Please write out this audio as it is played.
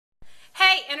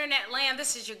Internet land,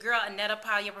 this is your girl Annetta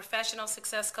Powell, your professional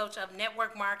success coach of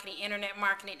network marketing, internet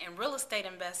marketing, and real estate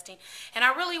investing. And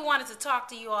I really wanted to talk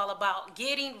to you all about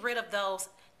getting rid of those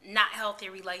not healthy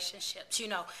relationships. You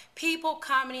know, people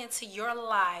coming into your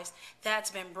lives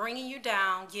that's been bringing you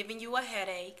down, giving you a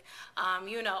headache,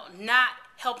 not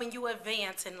helping you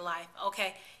advance in life.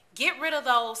 Okay, get rid of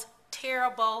those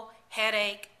terrible,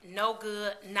 headache, no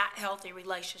good, not healthy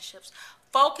relationships.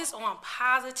 Focus on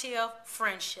positive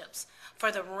friendships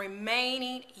for the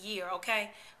remaining year,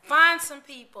 okay? Find some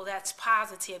people that's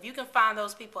positive. You can find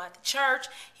those people at the church.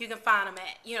 You can find them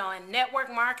at, in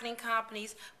network marketing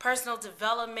companies, personal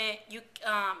development,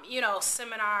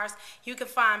 seminars. You can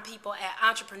find people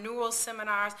at entrepreneurial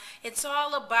seminars. It's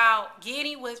all about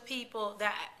getting with people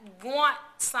that want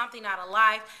something out of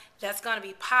life that's going to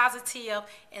be positive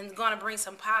and going to bring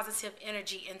some positive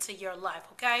energy into your life,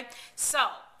 okay? So,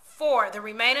 for the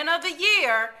remaining of the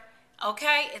year,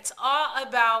 okay, it's all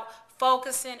about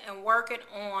focusing and working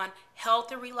on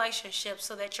healthy relationships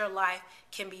so that your life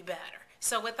can be better.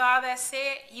 So with all that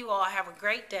said, you all have a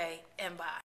great day and bye.